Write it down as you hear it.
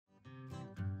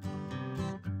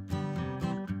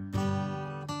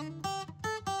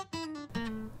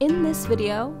In this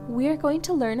video, we are going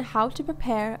to learn how to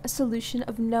prepare a solution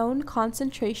of known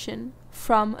concentration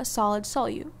from a solid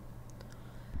solute.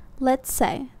 Let's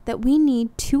say that we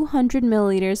need 200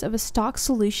 milliliters of a stock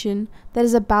solution that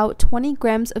is about 20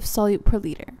 grams of solute per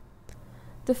liter.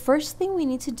 The first thing we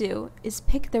need to do is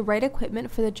pick the right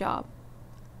equipment for the job.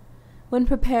 When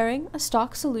preparing a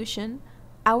stock solution,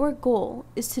 our goal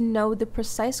is to know the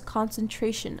precise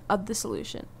concentration of the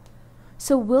solution.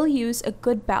 So we'll use a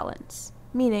good balance,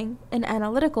 meaning an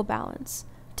analytical balance,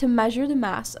 to measure the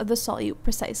mass of the solute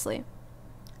precisely.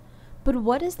 But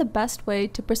what is the best way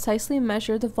to precisely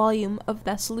measure the volume of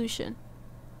that solution?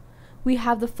 We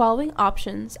have the following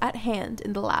options at hand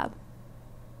in the lab.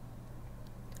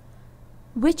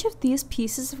 Which of these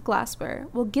pieces of glassware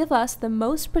will give us the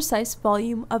most precise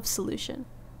volume of solution?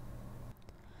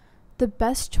 The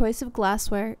best choice of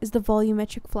glassware is the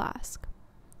volumetric flask.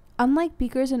 Unlike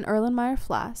beakers and Erlenmeyer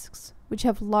flasks, which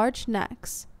have large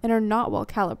necks and are not well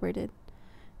calibrated,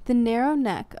 the narrow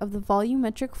neck of the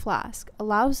volumetric flask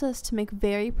allows us to make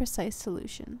very precise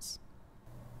solutions.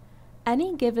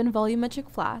 Any given volumetric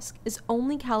flask is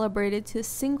only calibrated to a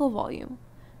single volume,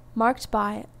 marked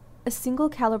by a single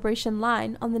calibration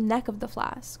line on the neck of the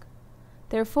flask.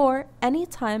 Therefore, any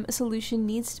time a solution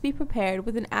needs to be prepared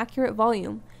with an accurate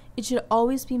volume, it should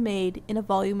always be made in a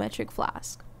volumetric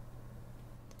flask.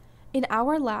 In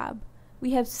our lab,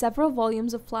 we have several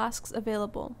volumes of flasks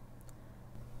available.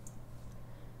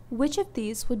 Which of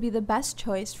these would be the best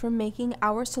choice for making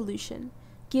our solution,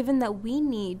 given that we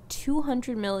need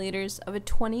 200 milliliters of a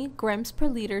 20 grams per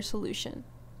liter solution?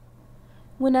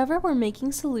 Whenever we're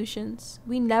making solutions,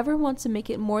 we never want to make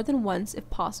it more than once if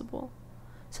possible,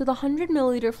 so the 100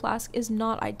 milliliter flask is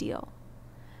not ideal.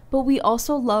 But we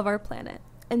also love our planet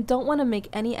and don't want to make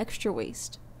any extra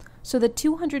waste, so the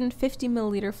 250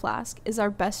 milliliter flask is our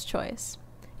best choice.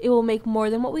 It will make more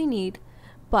than what we need,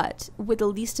 but with the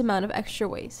least amount of extra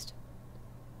waste.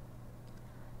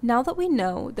 Now that we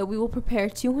know that we will prepare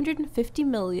 250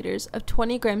 milliliters of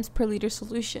 20 grams per liter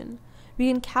solution,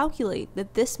 we can calculate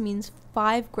that this means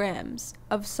 5 grams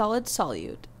of solid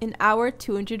solute in our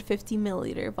 250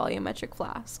 milliliter volumetric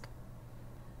flask.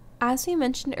 As we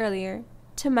mentioned earlier,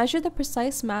 to measure the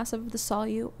precise mass of the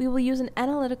solute, we will use an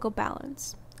analytical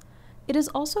balance. It is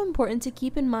also important to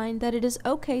keep in mind that it is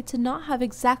okay to not have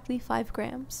exactly 5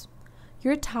 grams.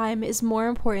 Your time is more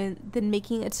important than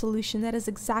making a solution that is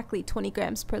exactly 20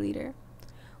 grams per liter.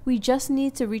 We just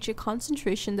need to reach a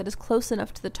concentration that is close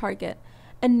enough to the target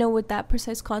and know what that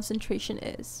precise concentration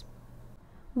is.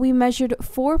 We measured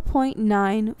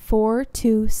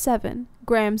 4.9427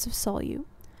 grams of solute,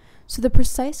 so the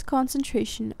precise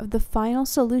concentration of the final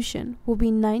solution will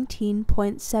be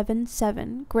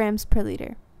 19.77 grams per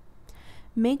liter.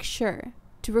 Make sure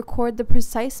to record the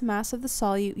precise mass of the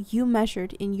solute you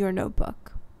measured in your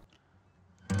notebook.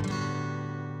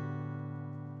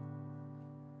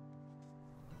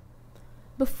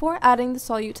 Before adding the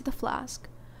solute to the flask,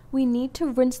 we need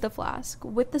to rinse the flask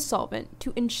with the solvent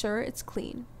to ensure it's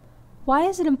clean. Why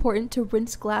is it important to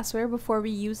rinse glassware before we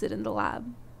use it in the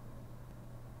lab?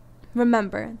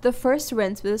 Remember, the first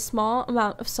rinse with a small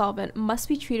amount of solvent must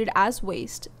be treated as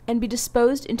waste and be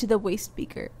disposed into the waste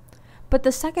beaker, but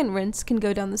the second rinse can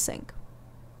go down the sink.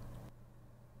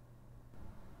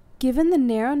 Given the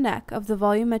narrow neck of the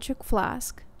volumetric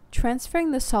flask,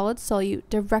 transferring the solid solute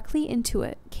directly into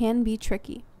it can be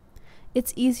tricky.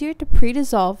 It's easier to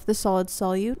pre-dissolve the solid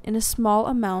solute in a small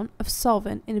amount of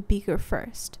solvent in a beaker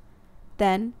first.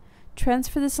 Then,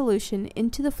 transfer the solution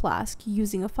into the flask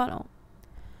using a funnel.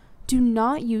 Do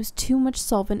not use too much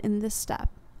solvent in this step,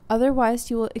 otherwise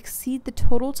you will exceed the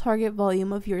total target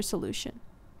volume of your solution.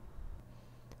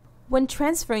 When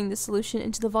transferring the solution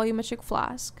into the volumetric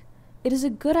flask, it is a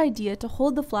good idea to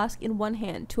hold the flask in one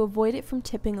hand to avoid it from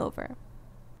tipping over.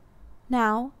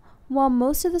 Now, while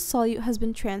most of the solute has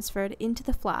been transferred into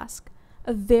the flask,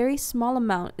 a very small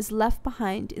amount is left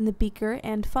behind in the beaker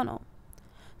and funnel.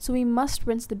 So we must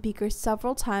rinse the beaker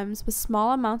several times with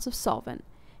small amounts of solvent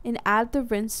and add the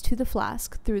rinse to the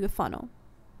flask through the funnel.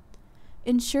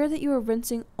 Ensure that you are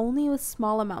rinsing only with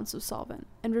small amounts of solvent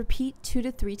and repeat 2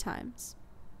 to 3 times.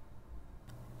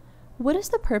 What is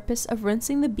the purpose of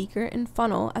rinsing the beaker and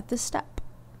funnel at this step?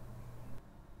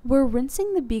 We're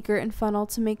rinsing the beaker and funnel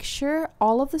to make sure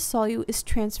all of the solute is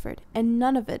transferred and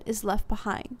none of it is left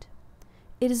behind.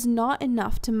 It is not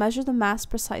enough to measure the mass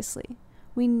precisely.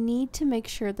 We need to make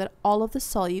sure that all of the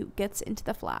solute gets into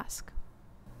the flask.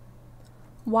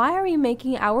 Why are we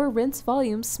making our rinse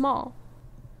volumes small?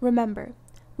 Remember,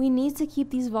 we need to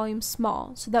keep these volumes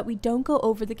small so that we don't go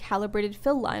over the calibrated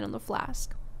fill line on the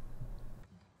flask.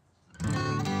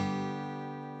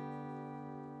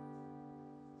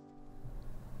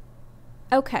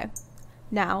 Okay,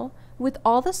 now, with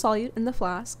all the solute in the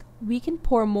flask, we can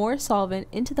pour more solvent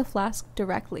into the flask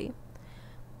directly.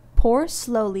 Pour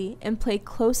slowly and pay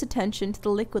close attention to the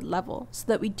liquid level so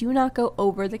that we do not go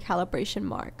over the calibration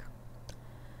mark.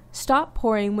 Stop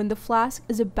pouring when the flask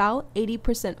is about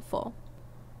 80% full.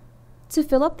 To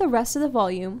fill up the rest of the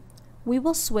volume, we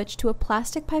will switch to a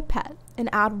plastic pipette and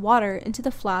add water into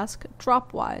the flask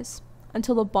dropwise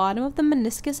until the bottom of the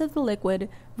meniscus of the liquid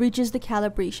reaches the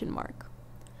calibration mark.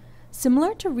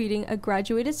 Similar to reading a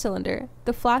graduated cylinder,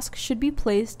 the flask should be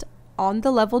placed on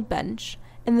the leveled bench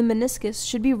and the meniscus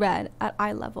should be read at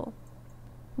eye level.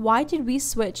 Why did we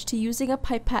switch to using a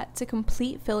pipette to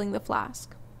complete filling the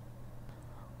flask?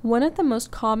 One of the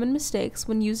most common mistakes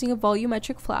when using a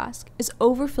volumetric flask is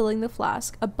overfilling the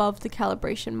flask above the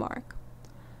calibration mark.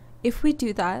 If we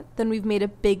do that, then we've made a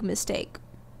big mistake.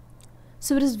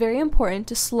 So it is very important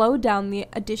to slow down the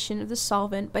addition of the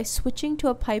solvent by switching to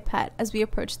a pipette as we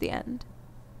approach the end.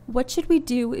 What should we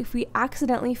do if we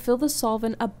accidentally fill the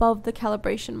solvent above the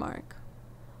calibration mark?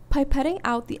 Pipetting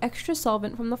out the extra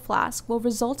solvent from the flask will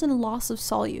result in loss of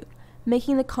solute,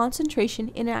 making the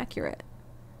concentration inaccurate.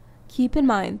 Keep in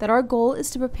mind that our goal is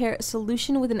to prepare a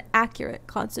solution with an accurate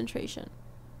concentration.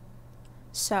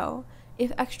 So,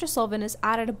 if extra solvent is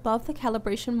added above the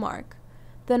calibration mark,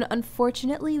 then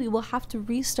unfortunately we will have to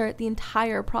restart the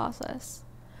entire process.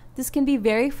 This can be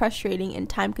very frustrating and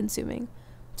time-consuming,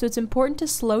 so it's important to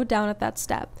slow down at that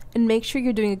step and make sure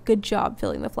you're doing a good job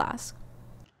filling the flask.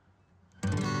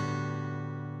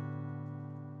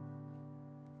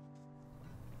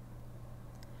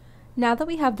 Now that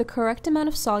we have the correct amount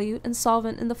of solute and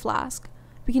solvent in the flask,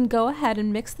 we can go ahead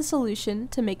and mix the solution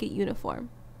to make it uniform.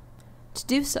 To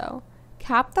do so,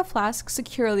 cap the flask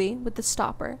securely with the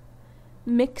stopper.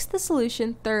 Mix the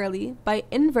solution thoroughly by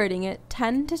inverting it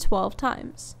 10 to 12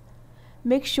 times.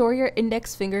 Make sure your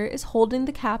index finger is holding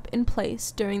the cap in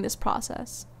place during this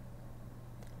process.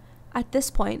 At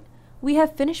this point, we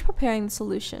have finished preparing the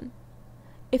solution.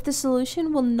 If the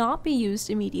solution will not be used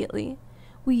immediately,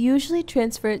 we usually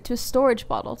transfer it to a storage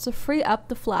bottle to free up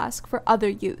the flask for other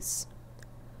use.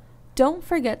 Don't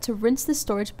forget to rinse the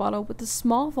storage bottle with a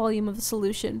small volume of the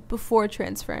solution before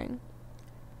transferring.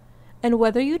 And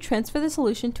whether you transfer the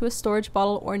solution to a storage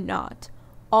bottle or not,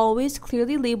 always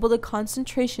clearly label the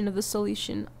concentration of the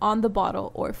solution on the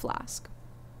bottle or flask.